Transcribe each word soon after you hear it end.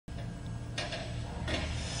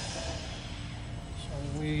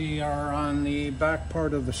back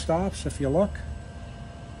part of the stops. If you look,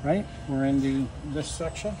 right, we're in this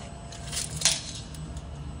section.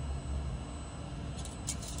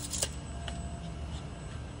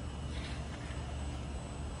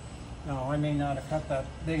 No, I may not have cut that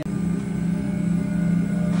big.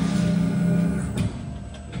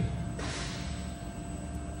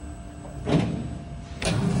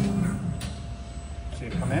 See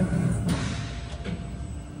it come in.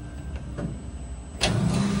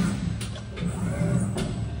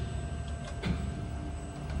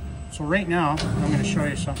 So right now, I'm going to show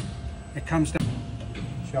you something. It comes down.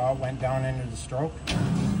 See how it went down into the stroke?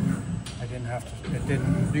 I didn't have to, it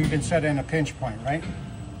didn't, you can set in a pinch point, right?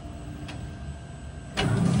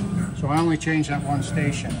 So I only changed that one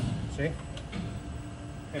station, see?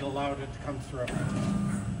 It allowed it to come through.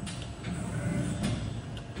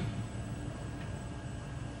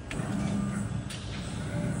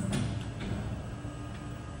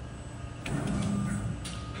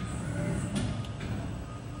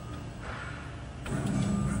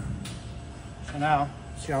 So now,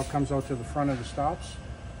 see how it comes out to the front of the stops?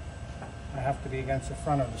 I have to be against the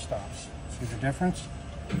front of the stops. See the difference?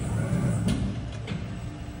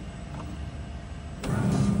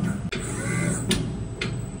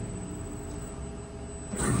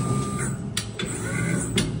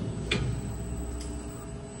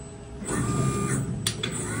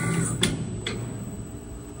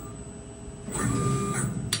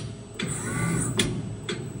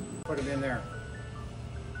 Put it in there.